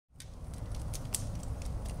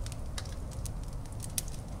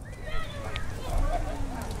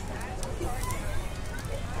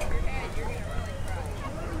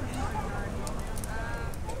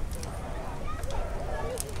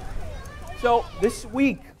So this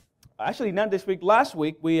week, actually not this week, last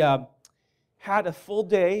week, we had a full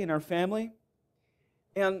day in our family.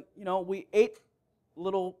 And, we ate a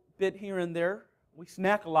little bit here and there. We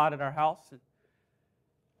snack a lot at our house.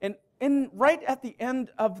 And right at the end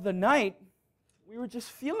of the night, we were just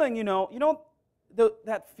feeling,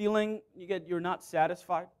 that feeling you get, you're not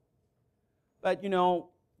satisfied. But,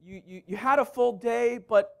 you had a full day,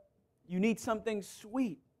 but you need something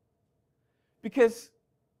sweet. Because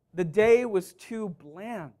the day was too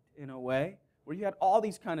bland in a way, where you had all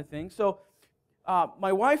these kind of things. So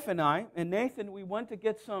my wife and I, and Nathan, we went to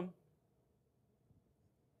get some,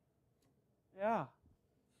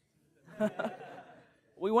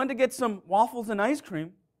 we went to get some waffles and ice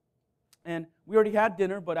cream. And we already had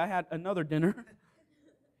dinner, but I had another dinner.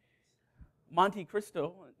 Monte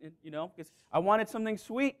Cristo, because I wanted something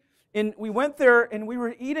sweet. And we went there and we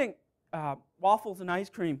were eating waffles and ice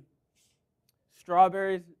cream,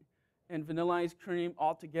 strawberries and vanilla ice cream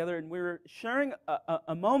all together. And we were sharing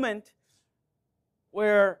a moment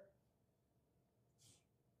where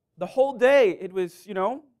the whole day it was,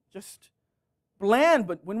 just bland.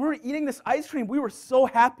 But when we were eating this ice cream, we were so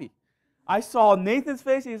happy. I saw Nathan's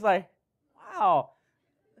face. He's like, wow,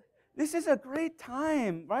 this is a great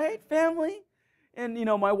time, right, family? And,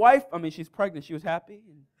 my wife, she's pregnant. She was happy.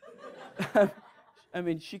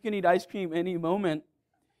 She can eat ice cream any moment.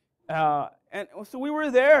 And so we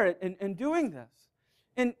were there and doing this.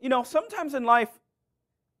 And, sometimes in life,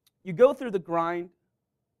 you go through the grind.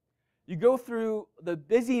 You go through the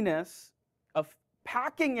busyness of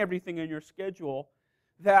packing everything in your schedule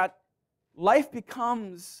that life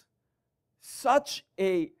becomes such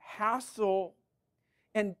a hassle,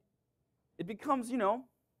 and it becomes,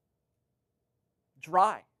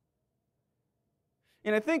 dry.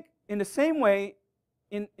 And I think in the same way,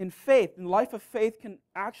 in faith, in life of faith can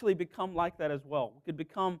actually become like that as well. It could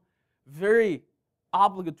become very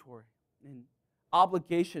obligatory and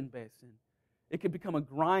obligation-based. And it could become a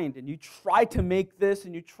grind, and you try to make this,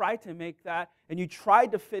 and you try to make that, and you try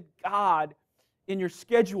to fit God in your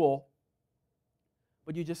schedule,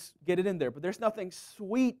 but you just get it in there. But there's nothing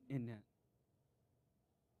sweet in it.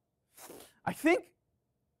 I think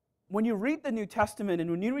when you read the New Testament and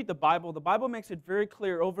when you read the Bible makes it very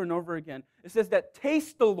clear over and over again. It says that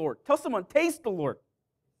taste the Lord. Tell someone, taste the Lord.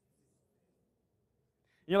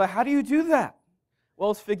 You're like, how do you do that?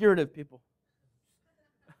 Well, it's figurative, people.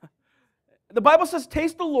 The Bible says,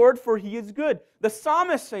 taste the Lord, for He is good. The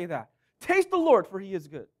psalmists say that. Taste the Lord, for He is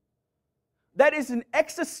good. That is an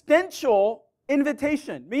existential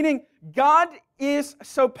invitation, meaning God is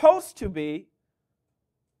supposed to be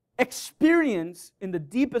experienced in the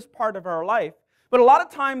deepest part of our life. But a lot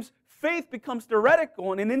of times, faith becomes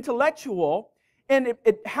theoretical and intellectual, and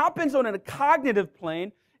it happens on a cognitive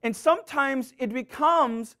plane, and sometimes it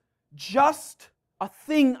becomes just a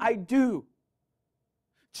thing I do.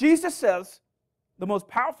 Jesus says, the most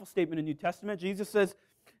powerful statement in the New Testament, Jesus says,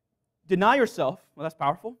 deny yourself. Well, that's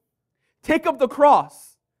powerful. Take up the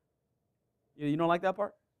cross. You don't like that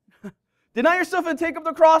part? Deny yourself and take up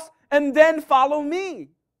the cross, and then follow me.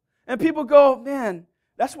 And people go, man,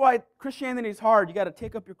 that's why Christianity is hard. You got to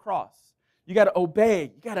take up your cross. You got to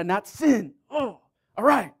obey. You got to not sin. Oh, all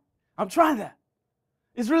right. I'm trying that.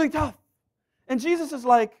 It's really tough. And Jesus is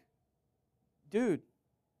like, dude,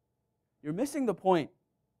 you're missing the point.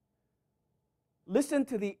 Listen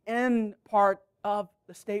to the end part of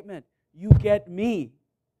the statement. You get me.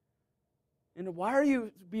 And why are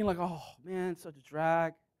you being like, oh, man, such a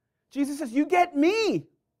drag? Jesus says, you get me.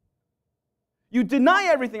 You deny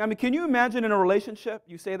everything. Can you imagine in a relationship,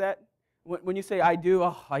 you say that? When you say, I do,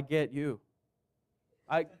 oh, I get you.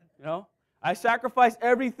 I sacrifice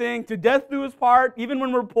everything to death do us part, even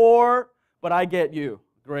when we're poor, but I get you.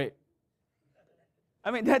 Great.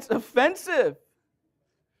 That's offensive.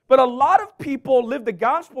 But a lot of people live the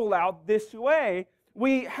gospel out this way.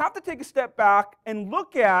 We have to take a step back and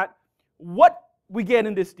look at what we get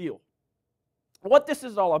in this deal, what this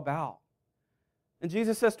is all about. And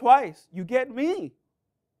Jesus says twice, you get me.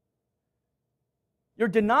 You're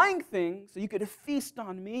denying things so you could feast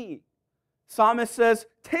on me. Psalmist says,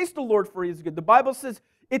 taste the Lord, for He is good. The Bible says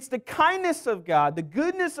it's the kindness of God, the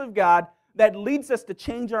goodness of God that leads us to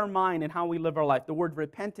change our mind and how we live our life. The word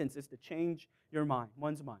repentance is to change your mind,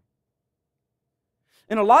 one's mind.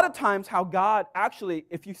 And a lot of times how God actually,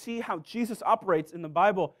 if you see how Jesus operates in the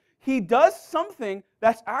Bible, He does something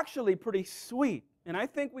that's actually pretty sweet. And I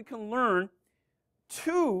think we can learn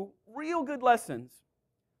two real good lessons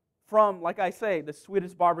from, like I say, the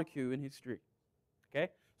sweetest barbecue in history. Okay?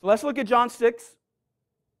 So let's look at John 6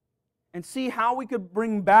 and see how we could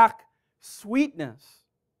bring back sweetness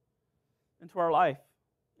into our life.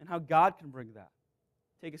 and how God can bring that.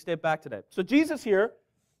 Take a step back today. So Jesus here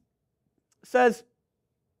says,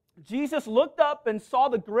 Jesus looked up and saw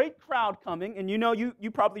the great crowd coming, and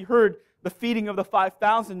you probably heard the feeding of the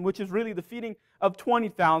 5,000, which is really the feeding of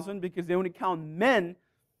 20,000 because they only count men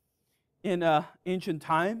in ancient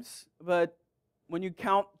times. But when you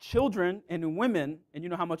count children and women, and you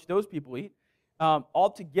know how much those people eat,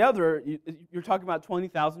 altogether, you're talking about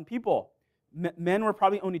 20,000 people. Men were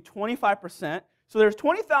probably only 25%. So there's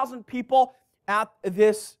 20,000 people at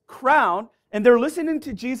this crowd, and they're listening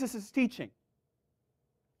to Jesus' teaching.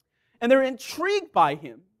 And they're intrigued by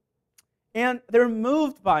him, and they're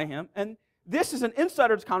moved by him. And this is an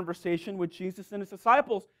insider's conversation with Jesus and his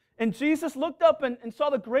disciples. And Jesus looked up and saw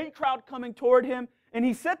the great crowd coming toward him, and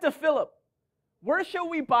he said to Philip, "Where shall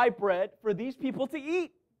we buy bread for these people to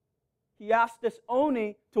eat?" He asked this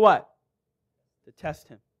only to what? To test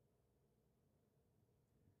him.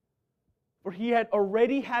 For he had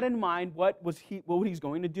already had in mind what he's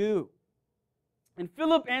going to do. And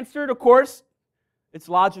Philip answered, of course, it's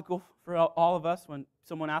logical for all of us when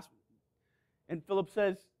someone asks. And Philip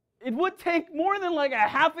says, it would take more than like a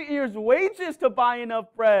half a year's wages to buy enough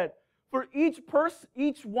bread for each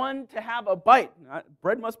one to have a bite.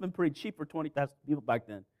 Bread must have been pretty cheap for 20,000 people back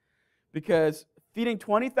then, because feeding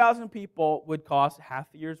 20,000 people would cost half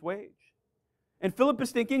a year's wage. And Philip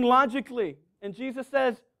is thinking logically. And Jesus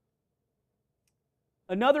says,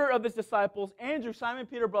 another of his disciples, Andrew, Simon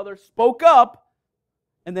Peter's brother, spoke up,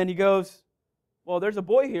 and then he goes, well, there's a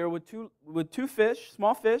boy here with two fish,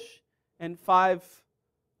 small fish, and 5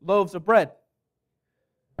 loaves of bread.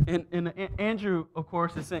 And Andrew, of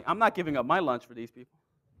course, is saying, I'm not giving up my lunch for these people.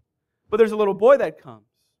 But there's a little boy that comes.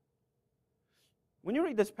 When you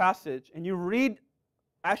read this passage, and you read,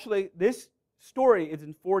 actually, this story is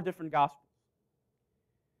in 4 different Gospels.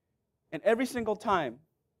 And every single time,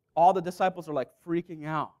 all the disciples are like freaking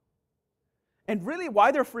out. And really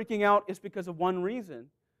why they're freaking out is because of one reason.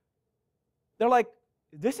 They're like,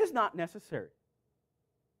 this is not necessary.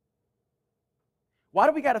 Why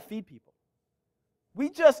do we got to feed people? We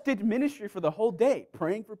just did ministry for the whole day,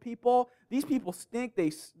 praying for people. These people stink.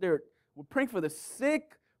 We're praying for the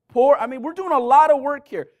sick, poor. I mean, we're doing a lot of work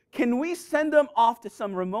here. Can we send them off to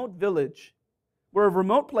some remote village? We're a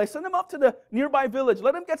remote place. Send them off to the nearby village.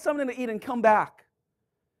 Let them get something to eat and come back.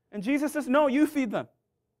 And Jesus says, no, you feed them.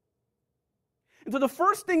 And so the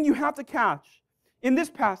first thing you have to catch in this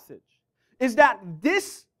passage is that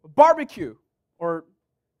this barbecue or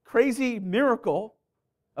crazy miracle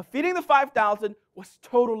of feeding the 5,000 was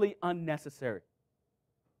totally unnecessary.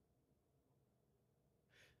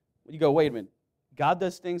 You go, wait a minute. God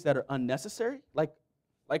does things that are unnecessary? Like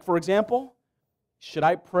for example, should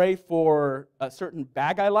I pray for a certain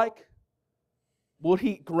bag I like? Will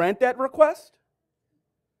He grant that request?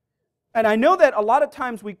 And I know that a lot of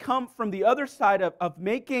times we come from the other side of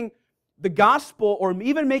making the gospel or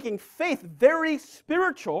even making faith very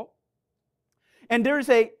spiritual. And there's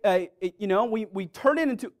we turn it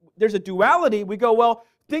into, there's a duality. We go, well,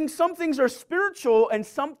 some things are spiritual and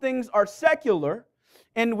some things are secular.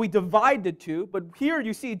 And we divide the two. But here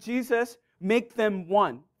you see Jesus make them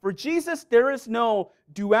one. For Jesus, there is no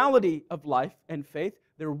duality of life and faith.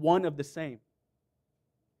 They're one of the same.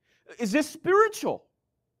 Is this spiritual?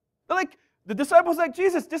 Like, the disciples like,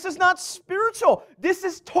 Jesus, this is not spiritual. This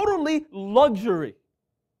is totally luxury.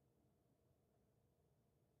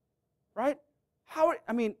 Right?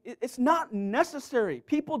 It's not necessary.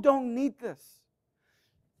 People don't need this.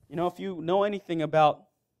 You know, if you know anything about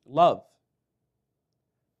love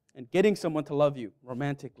and getting someone to love you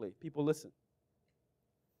romantically, people listen.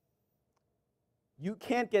 You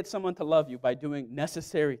can't get someone to love you by doing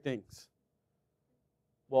necessary things.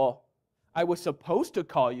 Well, I was supposed to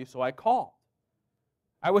call you, so I called.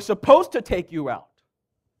 I was supposed to take you out.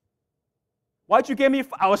 Why'd you give me?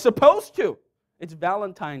 I was supposed to. It's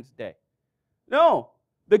Valentine's Day. No.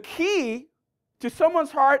 The key to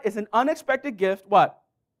someone's heart is an unexpected gift, what?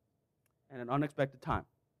 And an unexpected time.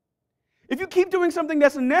 If you keep doing something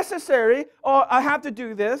that's necessary, oh, I have to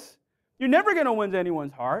do this, you're never going to win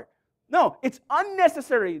anyone's heart. No, it's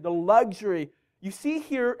unnecessary, the luxury. You see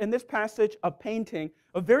here in this passage a painting,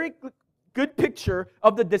 a very good picture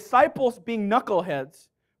of the disciples being knuckleheads,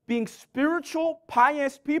 being spiritual,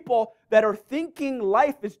 pious people that are thinking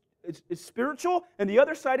life is spiritual and the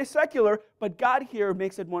other side is secular, but God here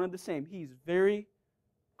makes it one and the same. He's very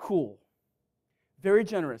cool, very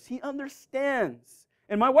generous. He understands.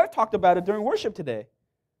 And my wife talked about it during worship today.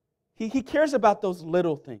 He cares about those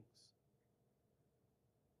little things.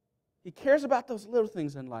 He cares about those little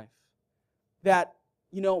things in life that,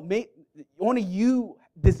 only you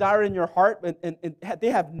desire in your heart, and they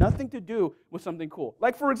have nothing to do with something cool.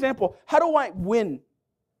 Like, for example, how do I win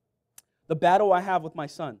the battle I have with my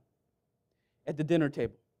son at the dinner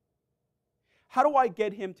table? How do I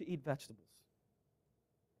get him to eat vegetables?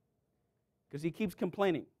 Because he keeps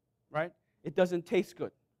complaining, right? It doesn't taste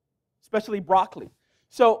good, especially broccoli.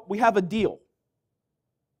 So we have a deal.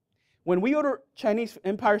 When we order Chinese,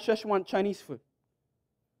 Empire Szechuan Chinese food,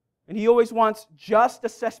 and he always wants just the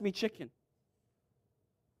sesame chicken.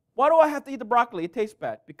 Why do I have to eat the broccoli? It tastes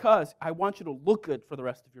bad. Because I want you to look good for the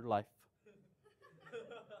rest of your life.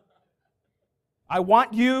 I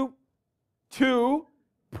want you to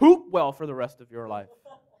poop well for the rest of your life.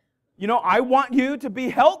 You know, I want you to be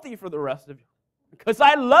healthy for the rest of you. Because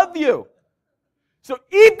I love you. So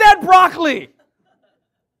eat that broccoli.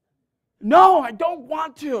 No, I don't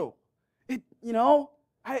want to.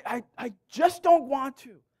 I just don't want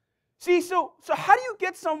to. See, so how do you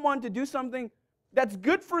get someone to do something that's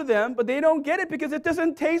good for them, but they don't get it because it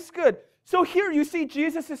doesn't taste good? So here you see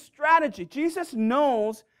Jesus' strategy. Jesus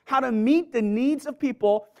knows how to meet the needs of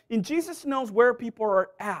people, and Jesus knows where people are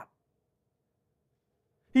at.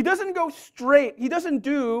 He doesn't go straight. He doesn't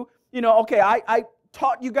do, okay, I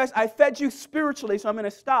taught you guys, I fed you spiritually, so I'm going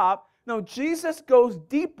to stop. No, Jesus goes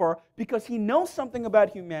deeper because he knows something about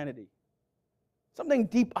humanity. Something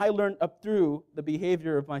deep I learned up through the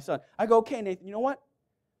behavior of my son. I go, okay, Nathan, you know what?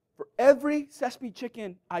 For every sesame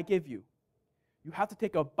chicken I give you, you have to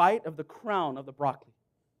take a bite of the crown of the broccoli.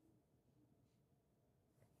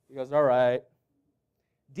 He goes, all right,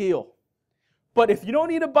 deal. But if you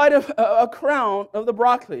don't eat a bite of a crown of the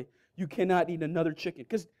broccoli, you cannot eat another chicken.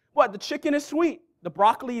 Because what? The chicken is sweet. The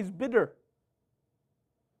broccoli is bitter.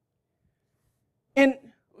 And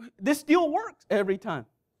this deal works every time.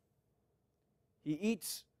 He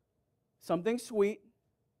eats something sweet,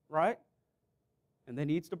 right? And then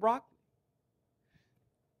he eats the broccoli.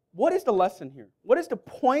 What is the lesson here? What is the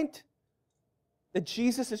point that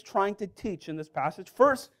Jesus is trying to teach in this passage?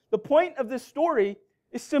 First, the point of this story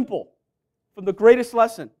is simple. From the greatest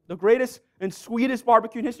lesson, the greatest and sweetest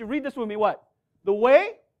barbecue in history. Read this with me, what? The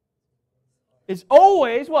way is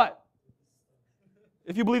always what?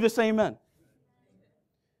 If you believe this, say amen.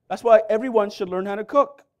 That's why everyone should learn how to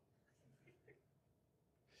cook.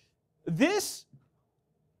 This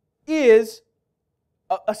is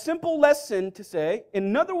a simple lesson to say.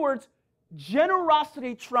 In other words,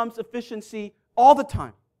 generosity trumps efficiency all the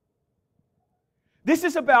time. This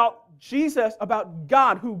is about Jesus, about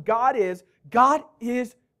God, who God is. God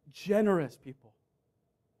is generous, people.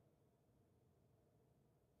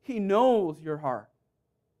 He knows your heart.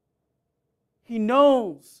 He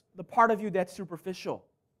knows the part of you that's superficial,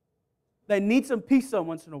 that needs some pizza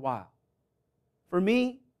once in a while. For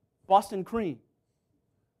me, Boston cream.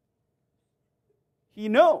 He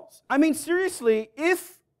knows. I mean, seriously,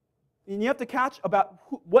 and you have to catch about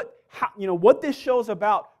what this shows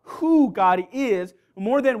about who God is,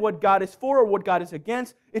 more than what God is for or what God is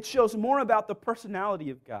against. It shows more about the personality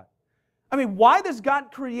of God. I mean, why does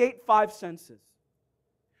God create 5 senses?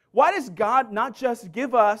 Why does God not just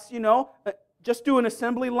give us, just do an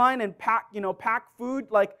assembly line and pack food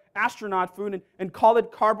like astronaut food and call it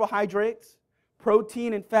carbohydrates,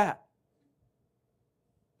 protein, and fat?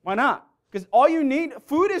 Why not? Because all you need,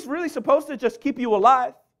 food is really supposed to just keep you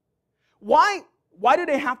alive. Why do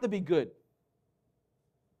they have to be good?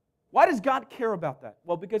 Why does God care about that?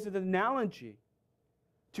 Well, because of the analogy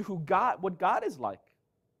to what God is like.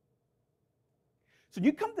 So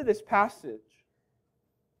you come to this passage,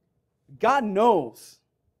 God knows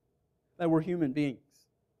that we're human beings.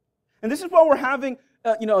 And this is why we're having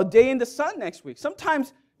a day in the sun next week.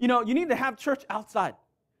 Sometimes, you need to have church outside.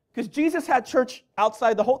 Because Jesus had church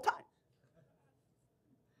outside the whole time.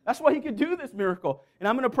 That's why he could do this miracle. And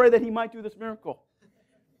I'm going to pray that he might do this miracle.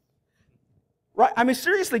 Right? I mean,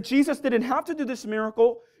 seriously, Jesus didn't have to do this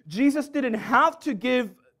miracle. Jesus didn't have to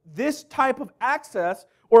give this type of access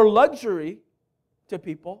or luxury to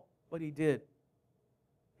people, but he did.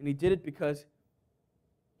 And he did it because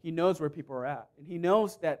he knows where people are at. And he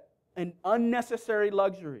knows that an unnecessary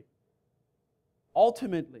luxury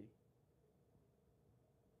ultimately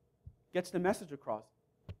gets the message across.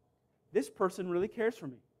 This person really cares for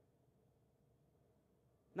me.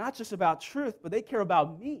 Not just about truth, but they care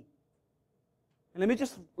about me. And let me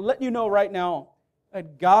just let you know right now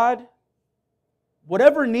that God,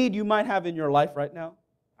 whatever need you might have in your life right now,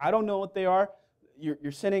 I don't know what they are.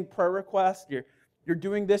 You're sending prayer requests. You're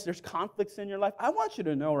doing this. There's conflicts in your life. I want you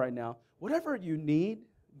to know right now, whatever you need,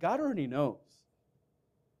 God already knows.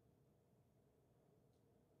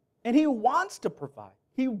 And he wants to provide.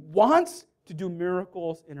 He wants to do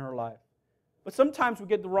miracles in our life. But sometimes we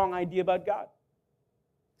get the wrong idea about God.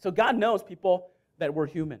 So God knows, people, that we're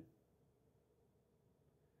human.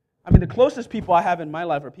 I mean, the closest people I have in my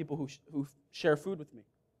life are people who share food with me.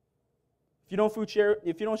 If you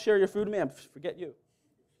don't share your food with me, forget you.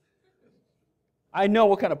 I know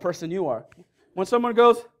what kind of person you are. When someone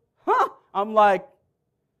goes, huh, I'm like,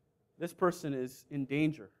 this person is in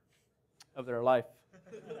danger of their life.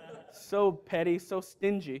 So petty, so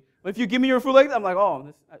stingy. But if you give me your food like that, I'm like,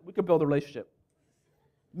 oh, we could build a relationship.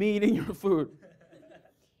 Me eating your food.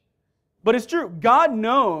 But it's true. God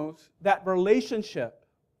knows that relationship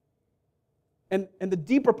and the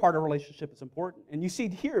deeper part of relationship is important. And you see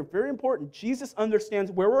here, very important, Jesus understands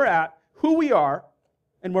where we're at, who we are,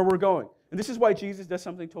 and where we're going. And this is why Jesus does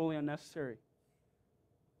something totally unnecessary.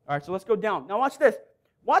 All right, so let's go down. Now watch this.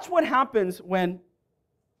 Watch what happens when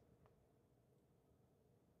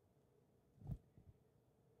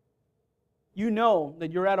you know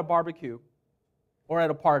that you're at a barbecue or at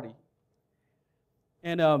a party.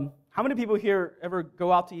 And how many people here ever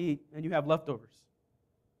go out to eat and you have leftovers?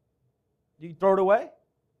 Do you throw it away?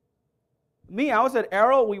 Me, I was at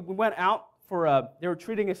Arrow. We went out for, they were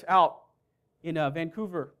treating us out in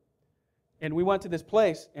Vancouver. And we went to this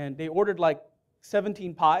place, and they ordered like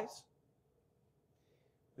 17 pies.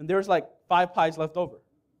 And there's like 5 pies left over.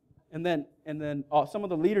 And then some of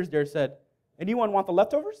the leaders there said, anyone want the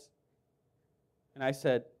leftovers? And I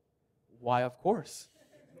said, why, of course.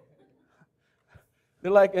 They're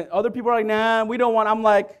like, and other people are like, nah, we don't want. I'm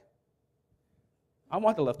like, I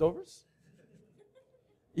want the leftovers.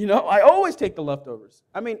 You know, I always take the leftovers.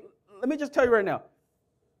 I mean, let me just tell you right now.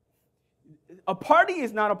 A party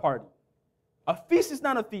is not a party. A feast is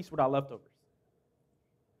not a feast without leftovers.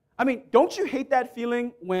 I mean, don't you hate that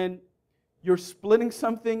feeling when you're splitting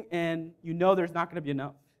something and you know there's not going to be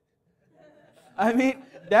enough? I mean,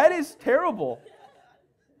 that is terrible.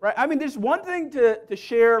 Right? I mean, there's one thing to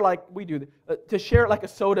share like we do, to share like a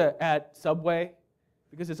soda at Subway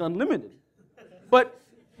because it's unlimited. But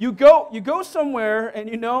you go somewhere and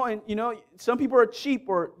you know some people are cheap,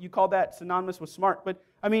 or you call that synonymous with smart. But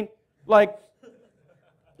I mean, like,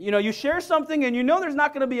 you share something and you know there's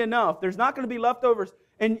not going to be enough. There's not going to be leftovers.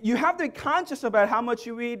 And you have to be conscious about how much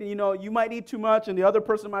you eat. And, you might eat too much and the other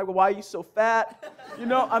person might go, why are you so fat?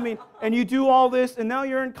 I mean, and you do all this and now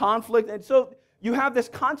you're in conflict. And so you have this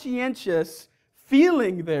conscientious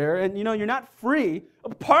feeling there, and you're not free. A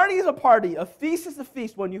party is a party. A feast is a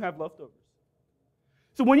feast when you have leftovers.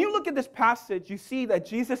 So when you look at this passage, you see that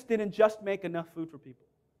Jesus didn't just make enough food for people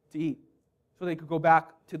to eat so they could go back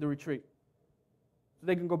to the retreat, so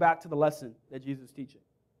they can go back to the lesson that Jesus is teaching.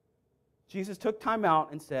 Jesus took time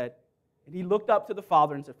out and said, and he looked up to the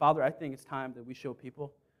Father and said, Father, I think it's time that we show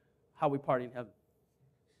people how we party in heaven.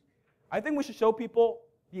 I think we should show people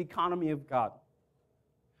the economy of God.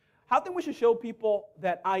 I think we should show people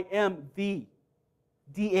that I am the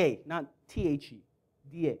D-A, not T-H-E,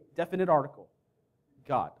 D-A, definite article,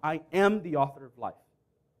 God. I am the author of life.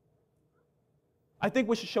 I think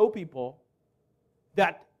we should show people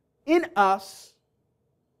that in us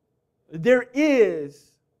there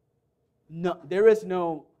is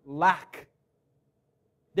no lack.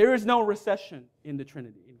 There is no recession in the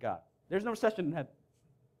Trinity, in God. There's no recession in heaven.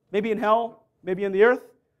 Maybe in hell, maybe in the earth,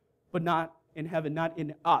 but not in heaven, not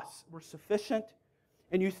in us. We're sufficient.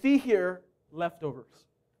 And you see here leftovers.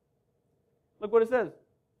 Look what it says.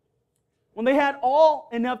 When they had all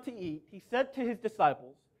enough to eat, he said to his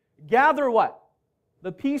disciples, gather what?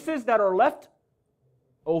 The pieces that are left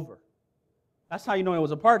over. That's how you know it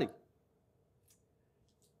was a party.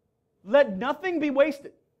 Let nothing be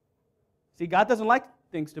wasted. See, God doesn't like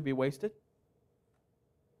things to be wasted,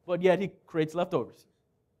 but yet he creates leftovers.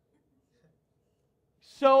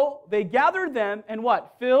 So they gathered them and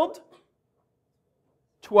what? Filled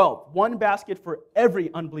 12. One basket for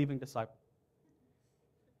every unbelieving disciple.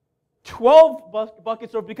 12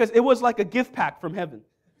 buckets, because it was like a gift pack from heaven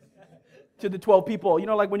to the 12 people.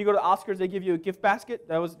 Like when you go to Oscars, they give you a gift basket.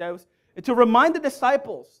 That was to remind the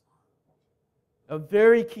disciples a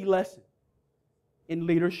very key lesson in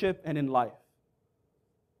leadership and in life.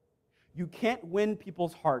 You can't win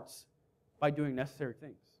people's hearts by doing necessary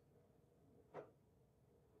things.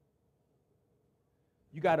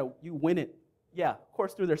 You win it. Yeah, of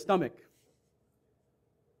course, through their stomach.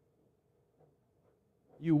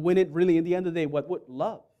 You win it really in the end of the day. What?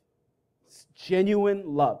 Love. It's genuine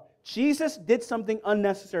love. Jesus did something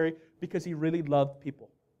unnecessary because he really loved people.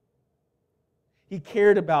 He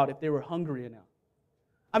cared about if they were hungry or not.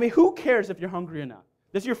 I mean, who cares if you're hungry or not?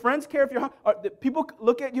 Does your friends care if you're hungry? People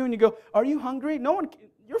look at you and you go, are you hungry? No one.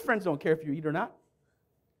 Your friends don't care if you eat or not.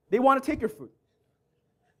 They want to take your food.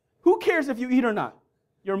 Who cares if you eat or not?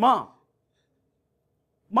 Your mom.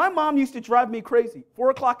 My mom used to drive me crazy. 4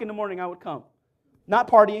 o'clock in the morning, I would come. Not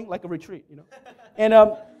partying, like a retreat, And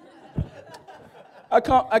I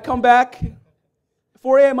come back.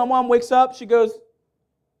 4 a.m., my mom wakes up. She goes, "Do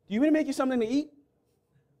you want to make you something to eat?"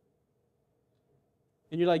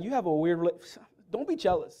 And you're like, you have a weird... Don't be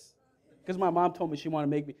jealous. Because my mom told me she wanted to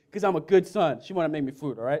make me... Because I'm a good son. She wanted to make me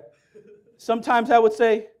food, all right? Sometimes I would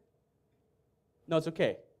say, "No, it's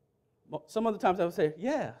okay." Some other times I would say,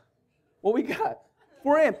 "Yeah, what we got?"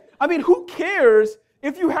 4 a.m. I mean, who cares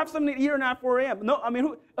if you have something to eat or not at 4 a.m.? No, I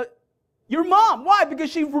mean, your mom. Why? Because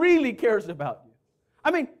she really cares about you. I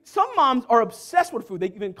mean, some moms are obsessed with food. They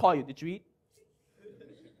even call you, "Did you eat?"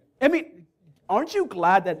 I mean, aren't you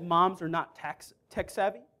glad that moms are not tech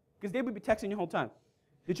savvy? Because they would be texting you the whole time.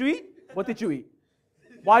 "Did you eat? What did you eat?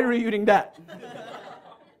 Why are you eating that?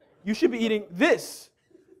 You should be eating this."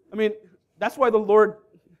 I mean, that's why the Lord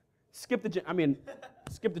skipped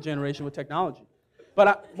the generation with technology.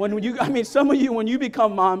 But some of you, when you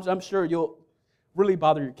become moms, I'm sure you'll really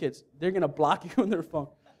bother your kids. They're going to block you on their phone.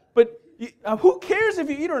 But who cares if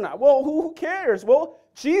you eat or not? Well, who cares? Well,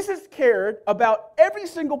 Jesus cared about every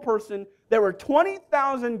single person. There were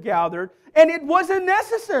 20,000 gathered, and it wasn't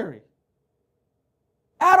necessary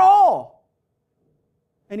at all.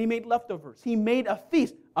 And he made leftovers. He made a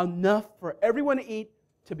feast, enough for everyone to eat,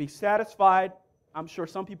 to be satisfied. I'm sure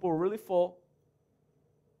some people were really full.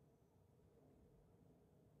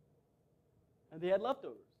 And they had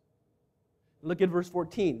leftovers. Look at verse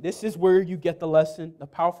 14. This is where you get the lesson, the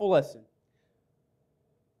powerful lesson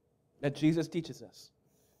that Jesus teaches us.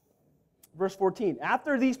 Verse 14.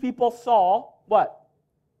 After these people saw what?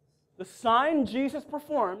 The sign Jesus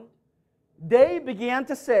performed, they began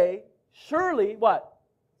to say, "Surely," what?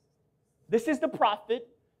 "This is the prophet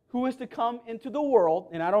who is to come into the world."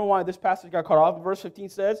 And I don't know why this passage got cut off. Verse 15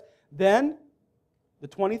 says, "Then the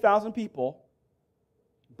 20,000 people,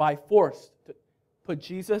 by force, to put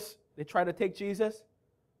Jesus, they try to take Jesus,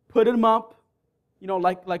 put him up,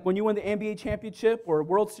 like when you win the NBA championship or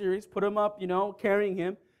World Series, put him up, carrying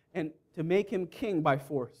him, and to make him king by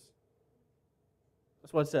force."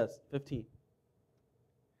 That's what it says, 15.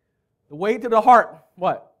 The way to the heart,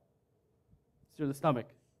 what? It's through the stomach.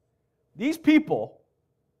 These people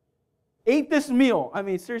ate this meal. I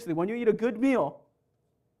mean, seriously, when you eat a good meal,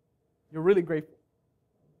 you're really grateful.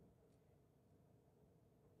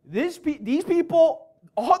 These people,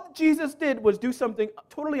 all that Jesus did was do something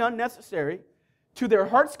totally unnecessary to their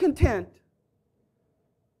heart's content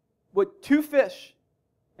with 2 fish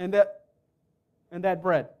and that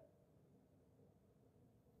bread.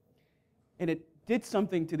 And it did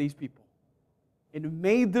something to these people. It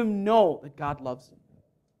made them know that God loves them,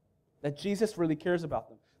 that Jesus really cares about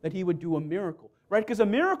them, that he would do a miracle, right? Because a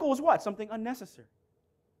miracle is what? Something unnecessary.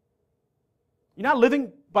 You're not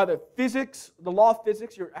living by the law of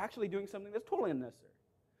physics. You're actually doing something that's totally unnecessary.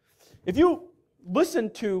 If you listen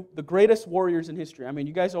to the greatest warriors in history, I mean,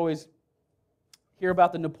 you guys always hear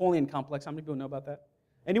about the Napoleon complex. How many people know about that?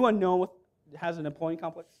 Anyone know what has a Napoleon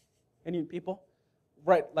complex? Any people?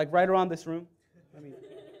 Right around this room?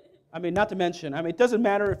 I mean, not to mention, it doesn't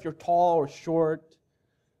matter if you're tall or short.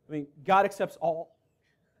 God accepts all.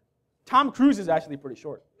 Tom Cruise is actually pretty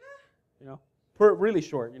short, really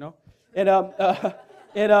short,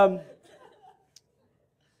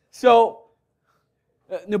 So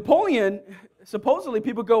Napoleon, supposedly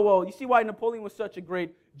people go, well, you see why Napoleon was such a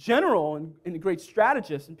great general and a great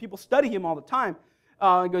strategist, and people study him all the time.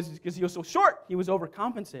 Because he was so short, he was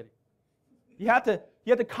overcompensating. He had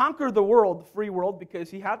to conquer the world, the free world, because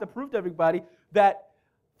he had to prove to everybody that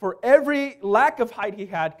for every lack of height he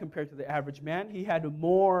had compared to the average man, he had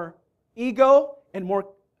more ego and more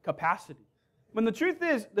capacity. When the truth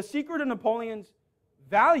is, the secret of Napoleon's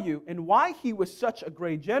value and why he was such a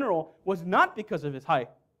great general was not because of his height,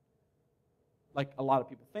 like a lot of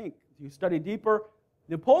people think. If you study deeper,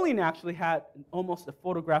 Napoleon actually had almost a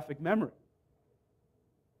photographic memory.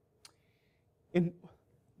 And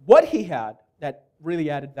what he had that really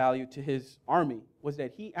added value to his army was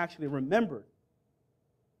that he actually remembered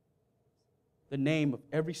the name of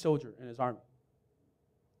every soldier in his army.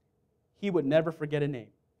 He would never forget a name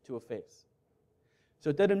to a face. So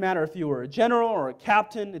it didn't matter if you were a general or a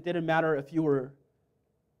captain. It didn't matter if you were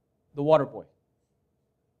the water boy.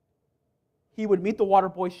 He would meet the water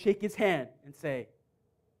boy, shake his hand, and say,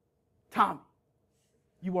 "Tommy,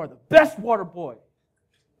 you are the best water boy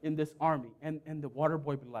in this army." And the water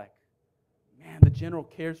boy would be like, "Man, the general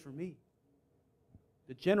cares for me.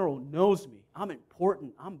 The general knows me. I'm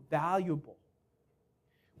important. I'm valuable."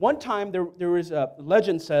 One time, there was a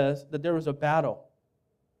legend says that there was a battle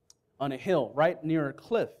on a hill right near a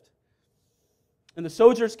cliff. And the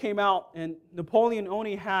soldiers came out, and Napoleon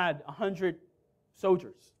only had 100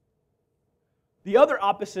 soldiers. The other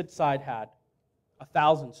opposite side had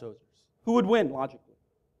 1,000 soldiers. Who would win, logically?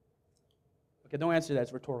 Okay, don't answer that.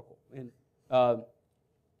 It's rhetorical.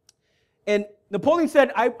 And Napoleon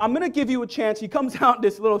said, I'm going to give you a chance. He comes out,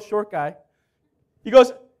 this little short guy. He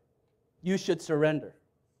goes, you should surrender.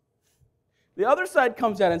 The other side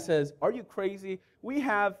comes out and says, are you crazy? We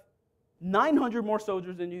have 900 more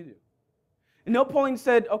soldiers than you do. And Napoleon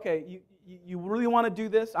said, okay, you really want to do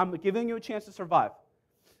this? I'm giving you a chance to survive.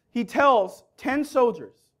 He tells 10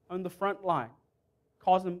 soldiers on the front line,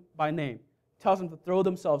 calls them by name, tells them to throw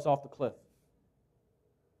themselves off the cliff.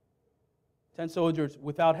 10 soldiers,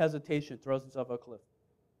 without hesitation, throws themselves off a cliff.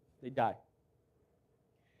 They die.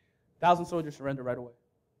 1,000 soldiers surrender right away.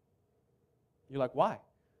 You're like, why?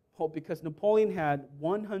 Well, because Napoleon had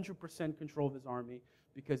 100% control of his army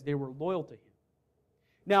because they were loyal to him.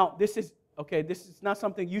 Now, this is not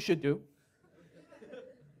something you should do,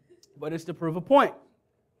 but it's to prove a point.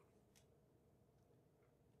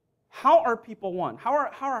 How are people won? How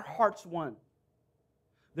are hearts won?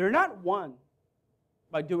 They're not won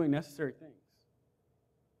by doing necessary things.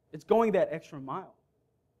 It's going that extra mile.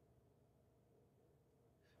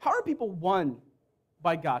 How are people won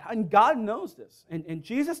by God? And God knows this. And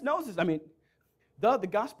Jesus knows this. I mean, the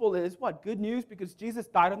gospel is what? Good news because Jesus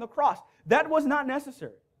died on the cross. That was not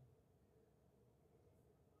necessary.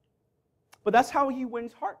 But that's how he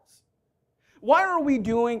wins hearts. Why are we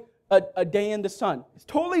doing a day in the sun? It's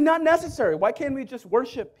totally not necessary. Why can't we just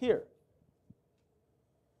worship here?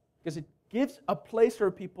 Because it gives a place for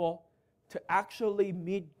people to actually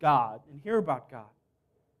meet God and hear about God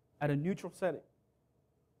at a neutral setting,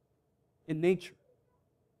 in nature,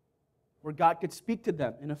 where God could speak to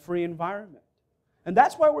them in a free environment. And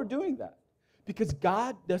that's why we're doing that, because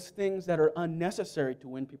God does things that are unnecessary to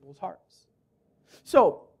win people's hearts.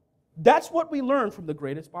 So, that's what we learn from the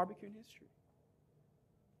greatest barbecue in history.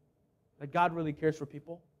 That God really cares for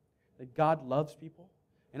people, that God loves people,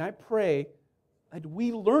 and I pray that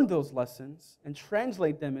we learn those lessons and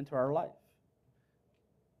translate them into our life.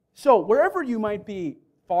 So, wherever you might be,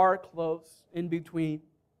 far, close, in between,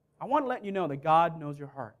 I want to let you know that God knows your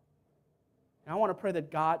heart. And I want to pray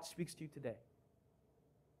that God speaks to you today.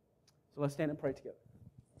 So let's stand and pray together.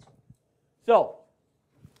 So,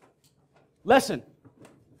 lesson.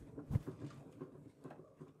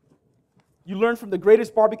 You learn from the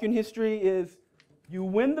greatest barbecue in history is you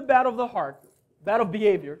win the battle of the heart, battle of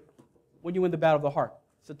behavior, when you win the battle of the heart.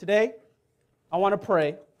 So today, I want to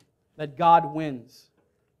pray that God wins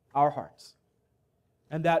our hearts.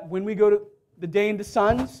 And that when we go to the day in the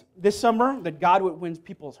suns this summer, that God would win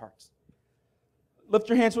people's hearts. Lift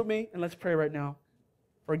your hands with me and let's pray right now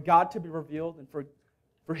for God to be revealed and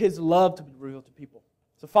for His love to be revealed to people.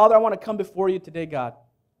 So Father, I want to come before you today, God.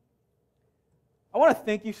 I want to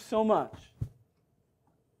thank you so much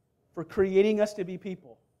for creating us to be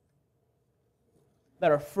people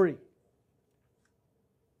that are free.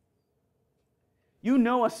 You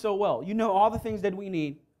know us so well. You know all the things that we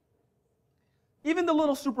need. Even the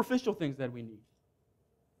little superficial things that we need.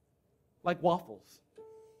 Like waffles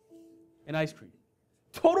and ice cream.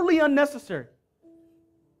 Totally unnecessary.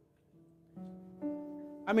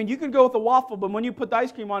 I mean, you can go with a waffle, but when you put the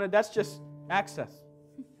ice cream on it, that's just access,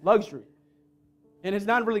 luxury. And it's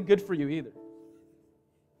not really good for you either.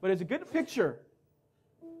 But it's a good picture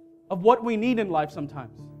of what we need in life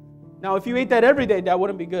sometimes. Now, if you ate that every day, that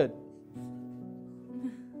wouldn't be good.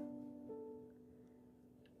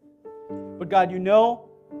 But God, you know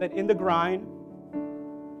that in the grind,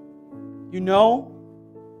 you know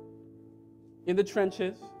in the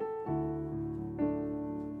trenches,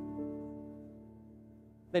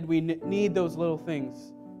 that we need those little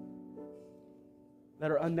things that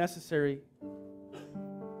are unnecessary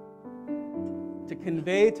to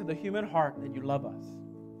convey to the human heart that you love us,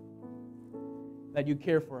 that you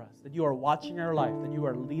care for us, that you are watching our life, that you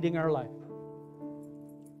are leading our life.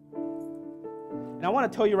 And I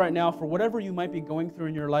want to tell you right now, for whatever you might be going through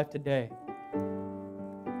in your life today,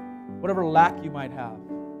 whatever lack you might have,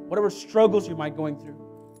 whatever struggles you might be going through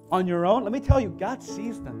on your own, let me tell you, God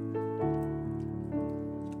sees them.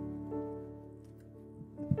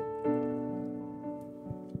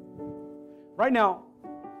 Right now,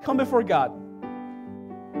 come before God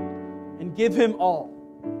and give Him all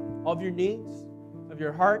of your needs, of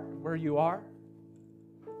your heart, where you are.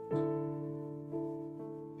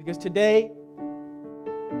 Because today,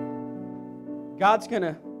 God's going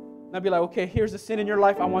to not be like, okay, here's the sin in your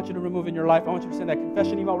life. I want you to remove in your life. I want you to send that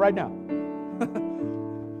confession email right now.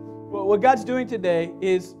 Well, what God's doing today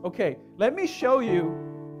is, okay, let me show you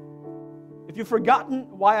if you've forgotten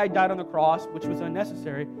why I died on the cross, which was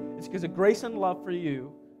unnecessary, it's because of grace and love for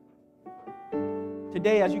you.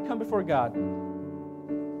 Today, as you come before God,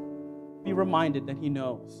 be reminded that He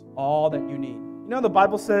knows all that you need. You know, the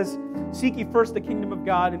Bible says, seek ye first the kingdom of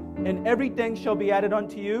God, and everything shall be added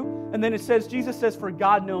unto you. And then it says, Jesus says, for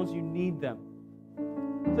God knows you need them.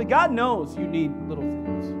 So God knows you need little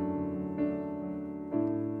things.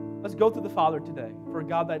 Let's go to the Father today, for a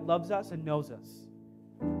God that loves us and knows us,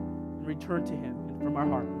 and return to Him and from our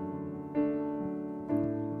heart.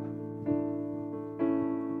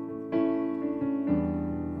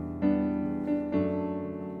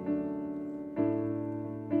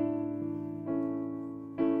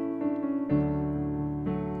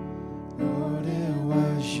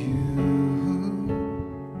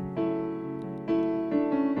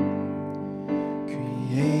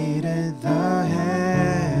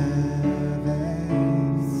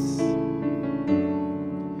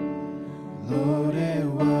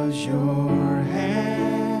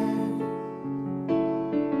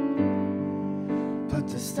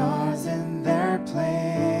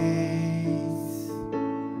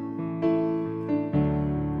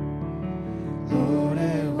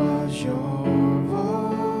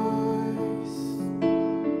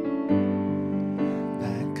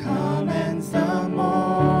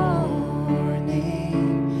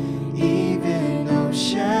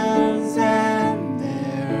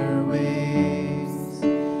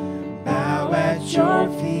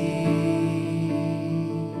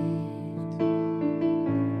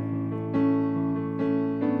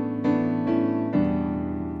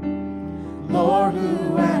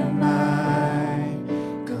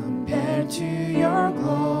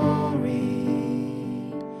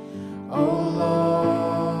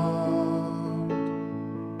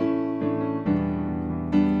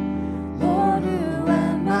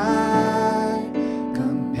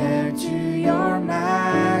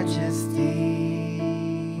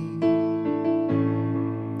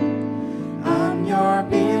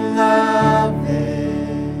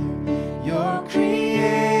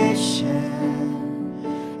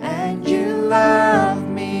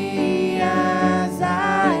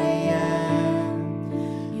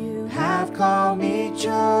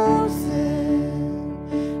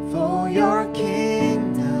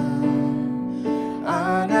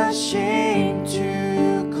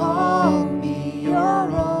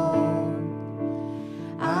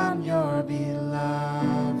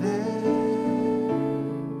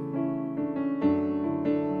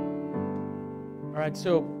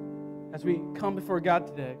 So, as we come before God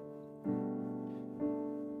today,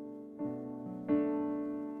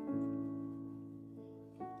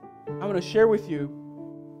 I'm going to share with you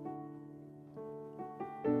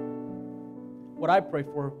what I prayed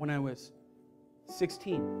for when I was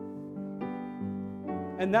 16.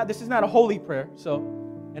 And this is not a holy prayer,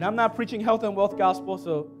 and I'm not preaching health and wealth gospel,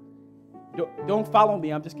 so don't follow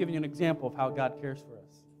me. I'm just giving you an example of how God cares for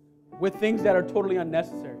us with things that are totally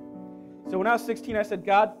unnecessary. So when I was 16, I said,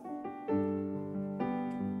 God,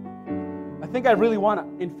 I think I really want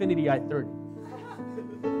an Infiniti i30.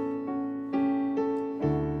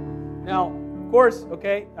 Now, of course,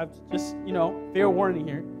 okay, I've just, fair warning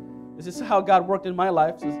here. This is how God worked in my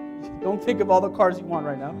life, so don't think of all the cars you want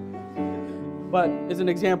right now. But as an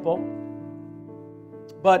example.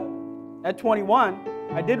 But at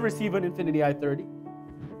 21, I did receive an Infiniti i30.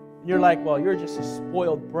 And you're like, well, you're just a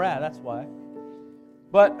spoiled brat, that's why.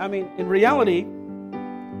 But, in reality,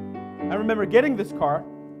 I remember getting this car,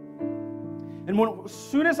 and as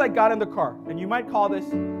soon as I got in the car, and you might call this,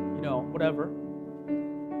 whatever,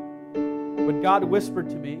 but God whispered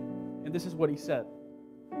to me, and this is what He said.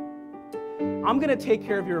 I'm going to take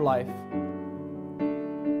care of your life.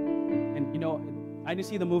 And, I didn't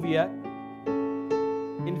see the movie yet.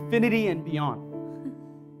 Infinity and Beyond.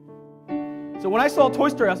 So when I saw Toy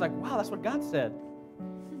Story, I was like, wow, that's what God said.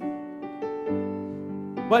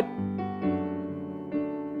 But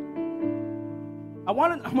I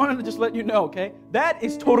wanted to just let you know, okay? That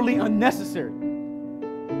is totally unnecessary.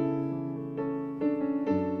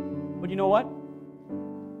 But you know what?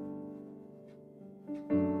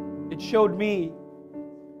 It showed me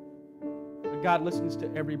that God listens to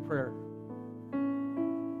every prayer.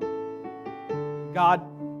 God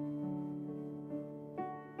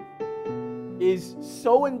is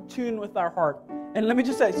so in tune with our heart. And let me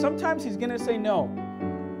just say, sometimes He's going to say no.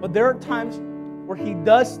 But there are times where He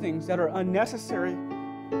does things that are unnecessary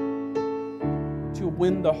to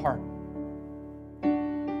win the heart.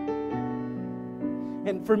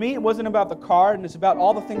 And for me, it wasn't about the car, and it's about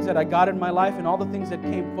all the things that I got in my life and all the things that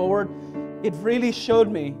came forward. It really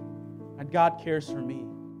showed me that God cares for me.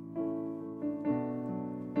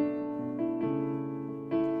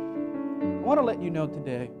 want to let you know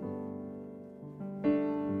today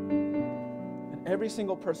that every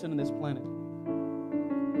single person on this planet,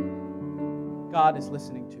 God is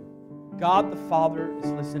listening to. God the Father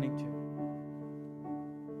is listening to.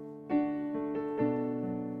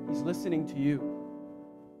 He's listening to you.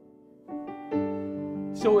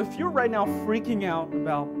 So if you're right now freaking out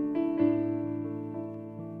about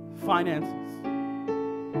finances,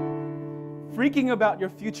 freaking about your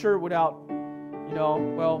future without,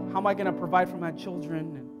 well, how am I going to provide for my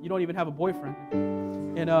children? And you don't even have a boyfriend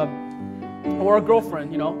and or a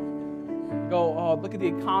girlfriend, go, oh, look at the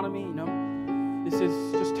economy, this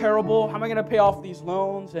is just terrible. How am I going to pay off these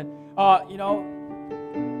loans? And,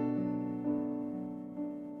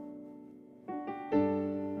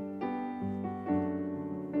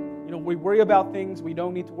 we worry about things we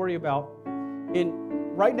don't need to worry about.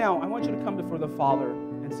 And right now, I want you to come before the Father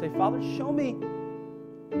and say, Father, show me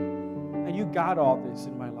that you got all this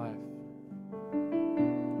in my life.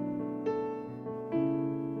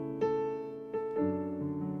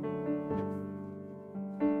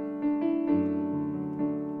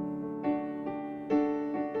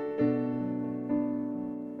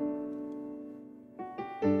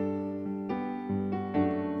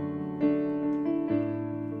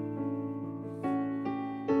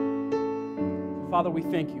 Father, we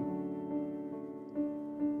thank you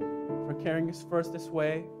for carrying us first this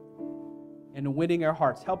way and winning our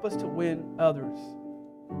hearts. Help us to win others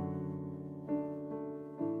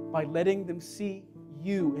by letting them see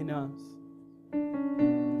you in us.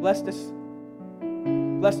 Bless this.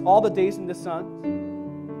 Bless all the days in the sun.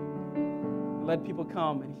 And let people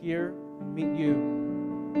come and hear and meet you.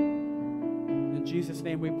 In Jesus'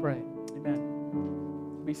 name we pray.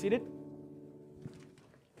 Amen. Be seated.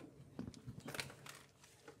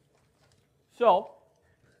 So,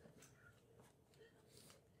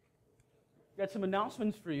 got some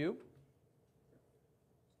announcements for you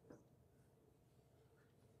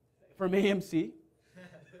from AMC.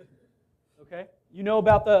 Okay, you know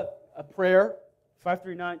about the prayer,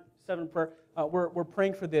 5397 prayer. We're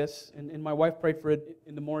praying for this, and my wife prayed for it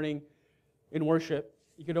in the morning in worship.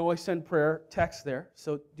 You can always send prayer text there,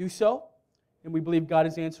 so do so. And we believe God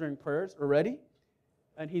is answering prayers already,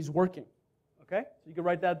 and He's working. Okay, so you can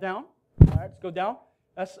write that down. All right, let's go down.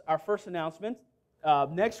 That's our first announcement.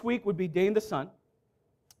 Next week would be Day in the Sun.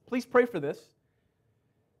 Please pray for this.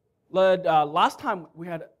 Last time we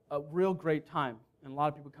had a real great time and a lot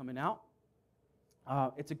of people coming out.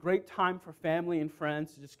 It's a great time for family and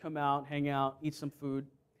friends to just come out, hang out, eat some food,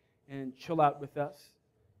 and chill out with us.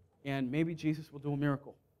 And maybe Jesus will do a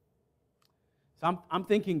miracle. So I'm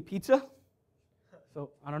thinking pizza.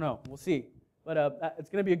 So I don't know. We'll see. But it's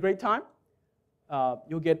going to be a great time.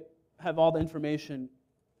 You'll have all the information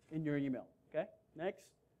in your email. Okay? Next.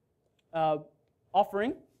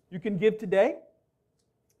 Offering. You can give today.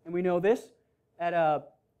 And we know this.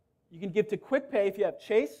 You can give to QuickPay if you have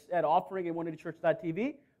Chase at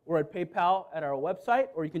offering@oneightychurch.tv or at PayPal at our website,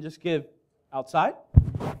 or you can just give outside.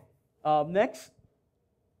 Next.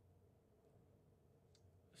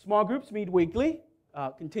 Small groups meet weekly.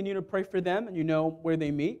 Continue to pray for them, and you know where they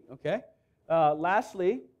meet. Okay?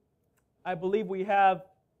 Lastly, I believe we have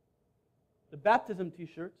the baptism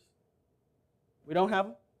T-shirts. We don't have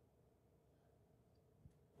them?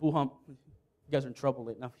 Boo hump. You guys are in trouble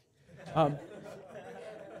right now.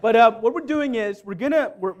 But what we're doing is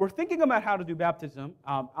we're thinking about how to do baptism.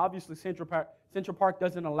 Obviously, Central Park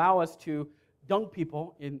doesn't allow us to dunk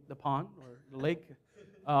people in the pond or the lake.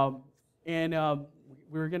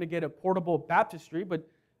 We're going to get a portable baptistry, but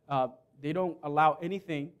they don't allow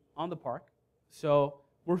anything on the park. So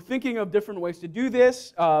we're thinking of different ways to do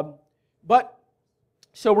this. So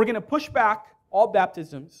we're going to push back all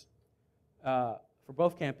baptisms for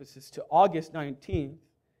both campuses to August 19th.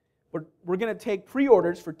 We're going to take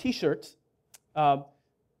pre-orders for T-shirts. And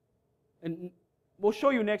we'll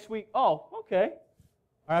show you next week. Oh, okay.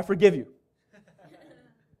 All right, I forgive you.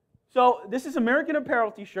 So this is American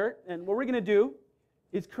Apparel T-shirt. And what we're going to do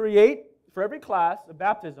is create, for every class, a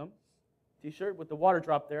baptism T-shirt with the water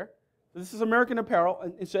drop there. So this is American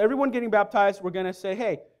Apparel. And so everyone getting baptized, we're going to say,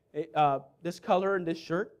 hey, this color and this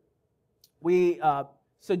shirt. We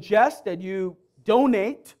suggest that you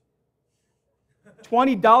donate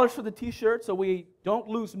 $20 for the T-shirt so we don't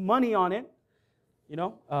lose money on it.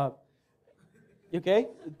 Okay?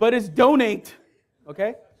 But it's donate.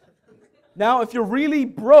 Okay? Now, if you're really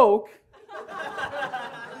broke,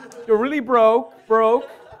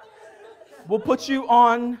 we'll put you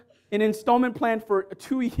on an installment plan for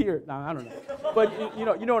 2 years. No, I don't know. But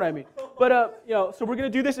you know what I mean. But so we're going to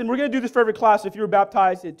do this, and we're going to do this for every class. If you were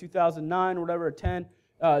baptized in 2009 or whatever, or 10,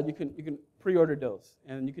 you can pre-order those,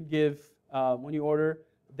 and you can give when you order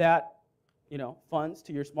that, funds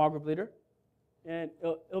to your small group leader. And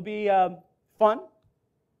it'll be fun.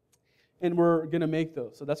 And we're going to make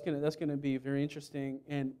those. So that's going to be very interesting.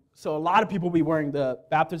 And so a lot of people will be wearing the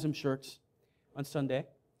baptism shirts on Sunday.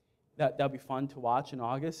 That'll be fun to watch in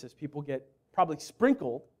August as people get probably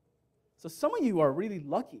sprinkled. So some of you are really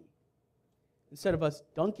lucky instead of us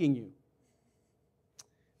dunking you.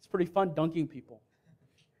 It's pretty fun dunking people.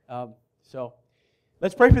 So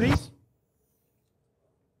let's pray for these.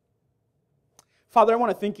 Father, I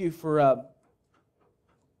want to thank you for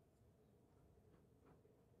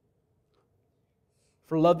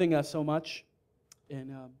loving us so much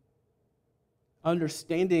and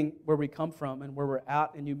understanding where we come from and where we're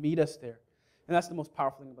at, and you meet us there. And that's the most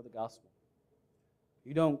powerful thing about the gospel.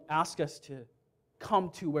 You don't ask us to come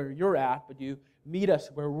to where you're at, but you meet us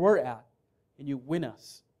where we're at, and you win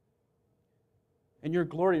us. And your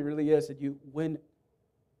glory really is that you win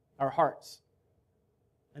our hearts.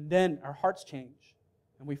 And then our hearts change,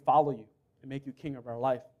 and we follow you and make you king of our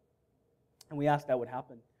life. And we ask that would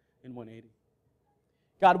happen in 180.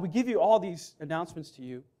 God, we give you all these announcements to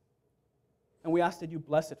you, and we ask that you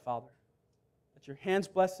bless it, Father. That your hands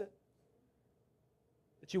bless it,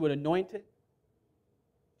 that you would anoint it,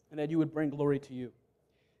 and that you would bring glory to you.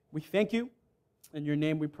 We thank you. In your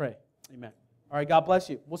name we pray. Amen. All right, God bless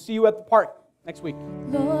you. We'll see you at the park next week.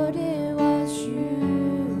 Lord, it was you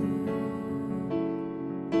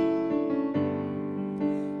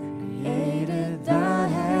created the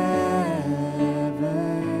heavens.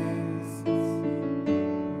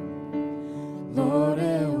 Lord,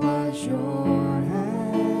 it was your hands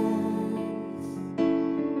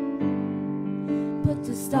put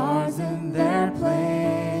the stars in their place.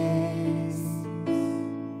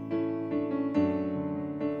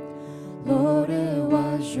 Lord, it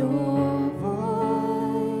was your